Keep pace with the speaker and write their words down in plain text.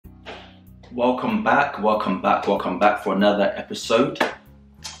Welcome back for another episode.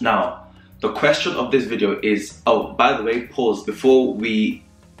 Now, the question of this video is, oh, by the way, pause before we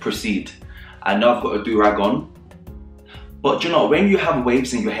proceed. I know I've got a do-rag on, but you know, when you have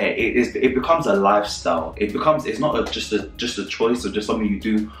waves in your hair, it becomes a lifestyle. It's not just a choice or just something you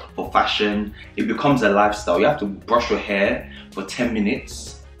do for fashion. It becomes a lifestyle. You have to brush your hair for 10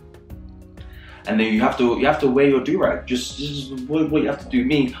 minutes. And then you have to wear your do-rag. Just what you have to do.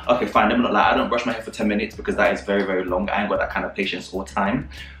 Me, okay, fine. Let me not lie. I don't brush my hair for 10 minutes because that is very, very long. I ain't got that kind of patience or time.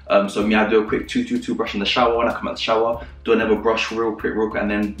 So me, I do a quick 2-2-2 brush in the shower. When I come out the shower, do another brush real quick, and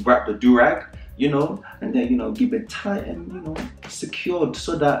then wrap the do-rag, you know, and then keep it tight and secured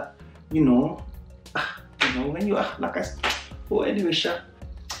so that when you like I. Well, anyway,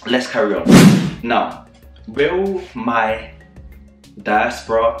 let's carry on. Now, will my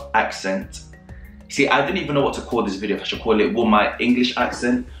diaspora accent. See, I didn't even know what to call this video. If I should call it, will my English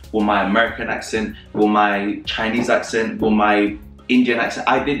accent, will my American accent, will my Chinese accent, will my Indian accent?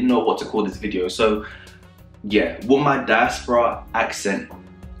 I didn't know what to call this video. So yeah, will my diaspora accent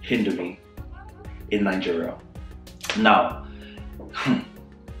hinder me in Nigeria? Now,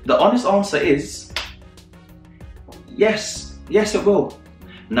 the honest answer is yes. Yes, it will.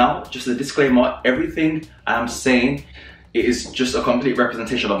 Now, just a disclaimer, everything I'm saying, it is just a complete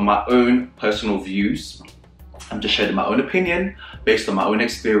representation of my own personal views. I'm just sharing my own opinion based on my own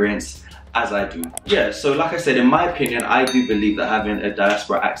experience as I do. Yeah, so like I said, in my opinion, I do believe that having a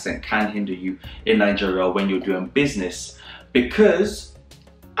diaspora accent can hinder you in Nigeria when you're doing business. Because,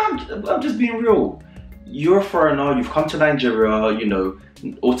 I'm just being real. You're a foreigner, you've come to Nigeria,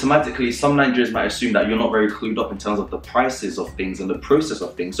 automatically some Nigerians might assume that you're not very clued up in terms of the prices of things and the process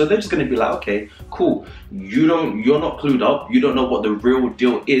of things. So they're just gonna be like, okay, cool. You're not clued up, you don't know what the real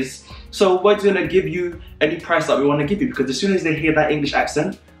deal is. So we're gonna give you any price that we wanna give you, because as soon as they hear that English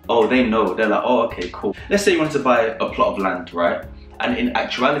accent, oh, they know, they're like, oh, okay, cool. Let's say you wanted to buy a plot of land, right? And in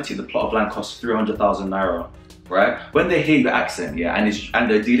actuality, the plot of land costs 300,000 naira. Right? When they hear your accent, yeah, and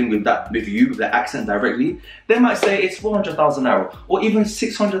they're dealing with the accent directly, they might say it's 400,000 naira or even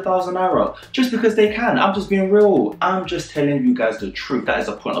 600,000 naira just because they can. I'm just being real. I'm just telling you guys the truth. That is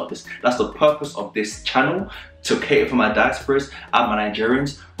the point of this. That's the purpose of this channel, to cater for my diasporas and my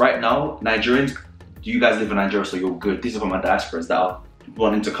Nigerians. Right now, Nigerians, you guys live in Nigeria, so you're good. These are for my diasporas that are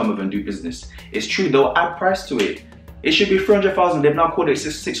wanting to come over and do business. It's true, they'll add price to it. It should be 300,000. They've now called it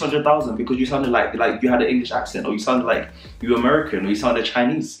 600,000 because you sounded like you had an English accent, or you sounded like you were American, or you sounded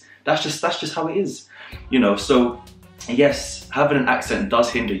Chinese. That's just how it is, So yes, having an accent does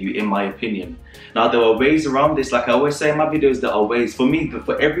hinder you, in my opinion. Now there are ways around this. Like I always say in my videos, there are ways. For me,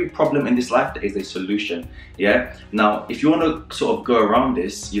 for every problem in this life, there is a solution. Yeah. Now, if you want to sort of go around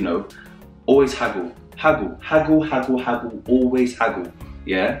this, always haggle, always haggle.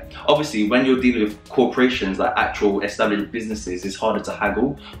 Yeah, obviously when you're dealing with corporations, like actual established businesses, it's harder to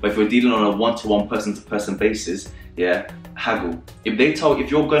haggle. But if you're dealing on a one-to-one, person-to-person basis, yeah, haggle. If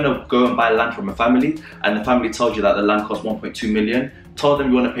you're gonna go and buy land from a family and the family told you that the land costs 1.2 million, tell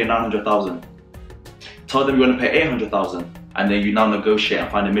them you want to pay 900,000. Tell them you want to pay 800,000, and then you now negotiate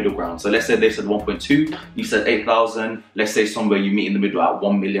and find a middle ground. So let's say they said 1.2, you said 8,000. Let's say somewhere you meet in the middle at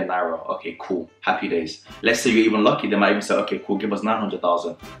 1 million naira. Okay, cool, happy days. Let's say you're even lucky, they might even say, okay, cool, give us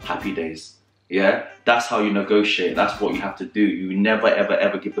 900,000. Happy days. Yeah, that's how you negotiate. That's what you have to do. You never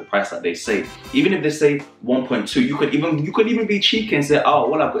ever give the price that they say. Even if they say 1.2, you could even be cheeky and say,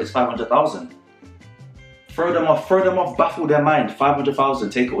 oh, all I've got is 500,000. Throw them off, baffle their mind. 500,000,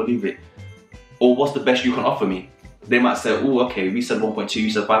 take it or leave it. Or what's the best you can offer me? They might say, oh, okay, we said 1.2,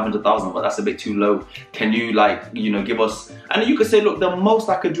 you said 500,000, but that's a bit too low. Can you give us, and you could say, look, the most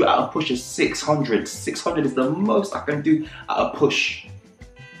I could do at a push is 600. 600 is the most I can do at a push.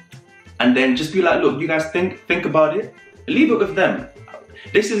 And then just be like, look, you guys think about it, leave it with them.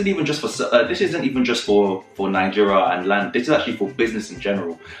 This isn't even just for Nigeria and land. This is actually for business in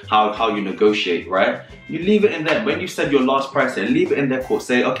general. How you negotiate, right? You leave it in them. When you said your last price, then leave it in their court.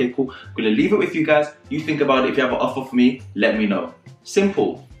 Say, okay, cool. I'm gonna leave it with you guys. You think about it. If you have an offer for me, let me know.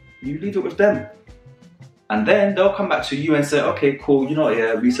 Simple. You leave it with them, and then they'll come back to you and say, okay, cool.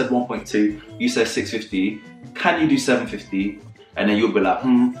 Yeah, we said 1.2. You said 650. Can you do 750? And then you'll be like,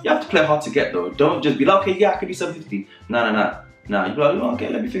 you have to play hard to get though. Don't just be like, okay, yeah, I can do 750. No. Nah, you're like, okay,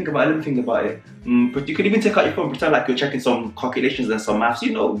 let me think about it, But you could even take out your phone, pretend like you're checking some calculations and some maths,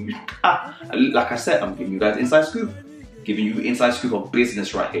 Like I said, I'm giving you guys inside scoop. Giving you inside scoop of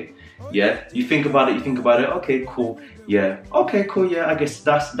business right here. Yeah, you think about it, okay, cool. Yeah, okay, cool, yeah, I guess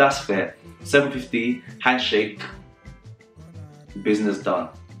that's fair. 750, handshake, business done.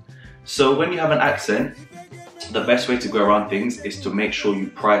 So when you have an accent, the best way to go around things is to make sure you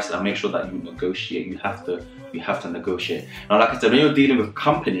price and make sure that you negotiate. You have to negotiate. Now, like I said, when you're dealing with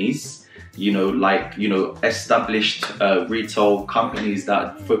companies, established retail companies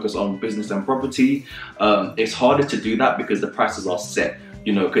that focus on business and property, it's harder to do that because the prices are set.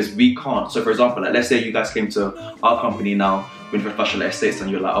 Because we can't. So for example, like, let's say you guys came to our company now, Winfred Fashion Estates,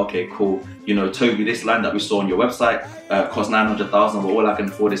 and you're like, okay, cool. Toby, this land that we saw on your website costs 900,000, but all I can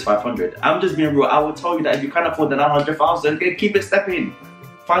afford is 500. I'm just being real. I will tell you that if you can't afford the 900,000, keep it stepping.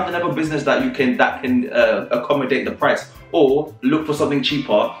 Find another business that can accommodate the price, or look for something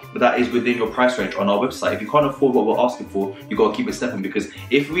cheaper that is within your price range on our website. If you can't afford what we're asking for, you gotta keep it stepping, because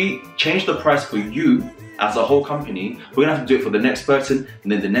if we change the price for you as a whole company, we're gonna have to do it for the next person,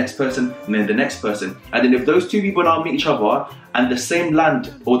 and then the next person, and then the next person. And then if those two people now meet each other and the same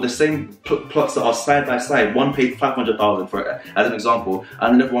land or the same plots that are side by side, one paid 500,000 for it, as an example,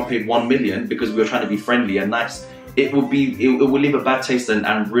 and another one paid 1 million because we were trying to be friendly and nice, it will leave a bad taste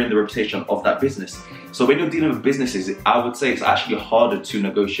and ruin the reputation of that business. So when you're dealing with businesses, I would say it's actually harder to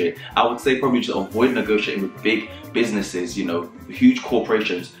negotiate. I would say probably just avoid negotiating with big businesses, huge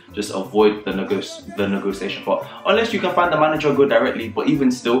corporations. Just avoid the negotiation part. Unless you can find the manager and go directly, but even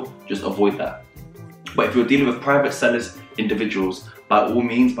still, just avoid that. But if you're dealing with private sellers, individuals, by all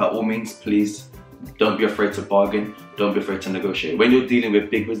means, please don't be afraid to bargain. Don't be afraid to negotiate. When you're dealing with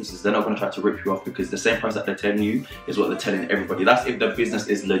big businesses, they're not going to try to rip you off, because the same price that they're telling you is what they're telling everybody. That's if the business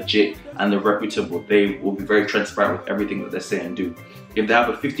is legit and they're reputable. They will be very transparent with everything that they say and do. If they have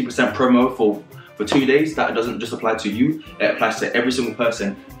a 50% promo for 2 days, that doesn't just apply to you, it applies to every single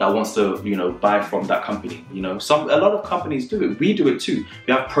person that wants to, buy from that company. A lot of companies do it. We do it too.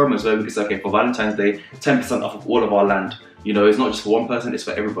 We have promos where we can say, okay, for Valentine's Day, 10% off of all of our land. It's not just for one person, it's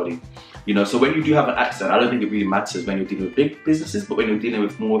for everybody. So when you do have an accent, I don't think it really matters when you're dealing with big businesses, but when you're dealing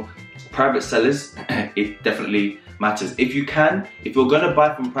with more private sellers, it definitely matters. If you're gonna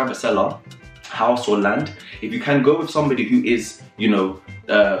buy from a private seller, house or land, if you can go with somebody who is,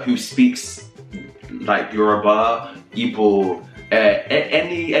 who speaks like Yoruba, Igbo,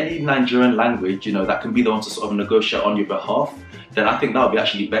 any Nigerian language, that can be the one to sort of negotiate on your behalf, then I think that would be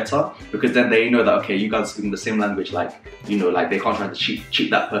actually better, because then they know that, okay, you guys are speaking the same language, like they can't try to cheat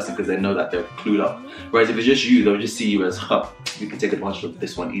that person because they know that they're clued up. Whereas if it's just you, they'll just see you as, you can take advantage of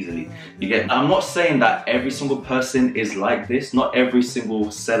this one easily. I'm not saying that every single person is like this. Not every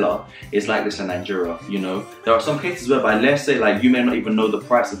single seller is like this in Nigeria, There are some cases whereby, let's say, like, you may not even know the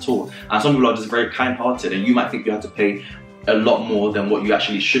price at all, and some people are just very kind-hearted, and you might think you have to pay a lot more than what you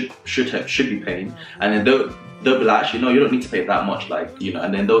actually should be paying, and then they'll be like, actually, no, you don't need to pay that much,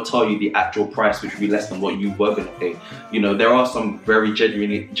 and then they'll tell you the actual price, which will be less than what you were going to pay. There are some very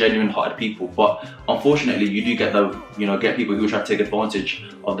genuine-hearted people, but unfortunately, you do get get people who try to take advantage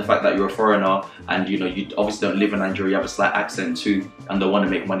of the fact that you're a foreigner, and you obviously don't live in Nigeria, you have a slight accent too, and they want to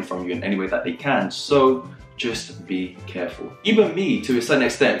make money from you in any way that they can. So just be careful. Even me, to a certain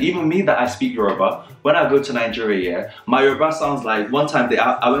extent, even me that I speak Yoruba, when I go to Nigeria, my Yoruba sounds like, one time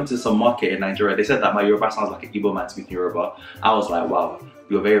I went to some market in Nigeria, they said that my Yoruba sounds like an Igbo man speaking Yoruba. I was like, wow,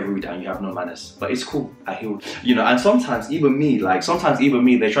 you're very rude and you have no manners. But it's cool, I healed. And sometimes even me,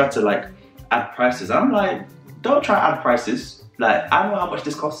 they try to add prices. I'm like, don't try to add prices. I know how much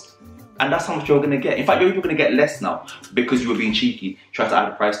this costs, and that's how much you're gonna get. In fact, you're even gonna get less now because you were being cheeky, try to add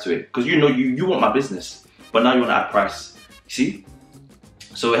a price to it. Because you want my business, but now you want to add price. See?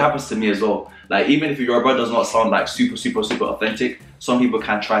 So it happens to me as well. Even if your Yoruba does not sound like super authentic, some people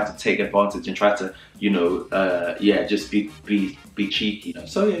can try to take advantage and try to, just be cheeky.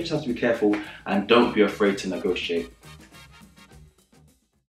 So yeah, you just have to be careful and don't be afraid to negotiate.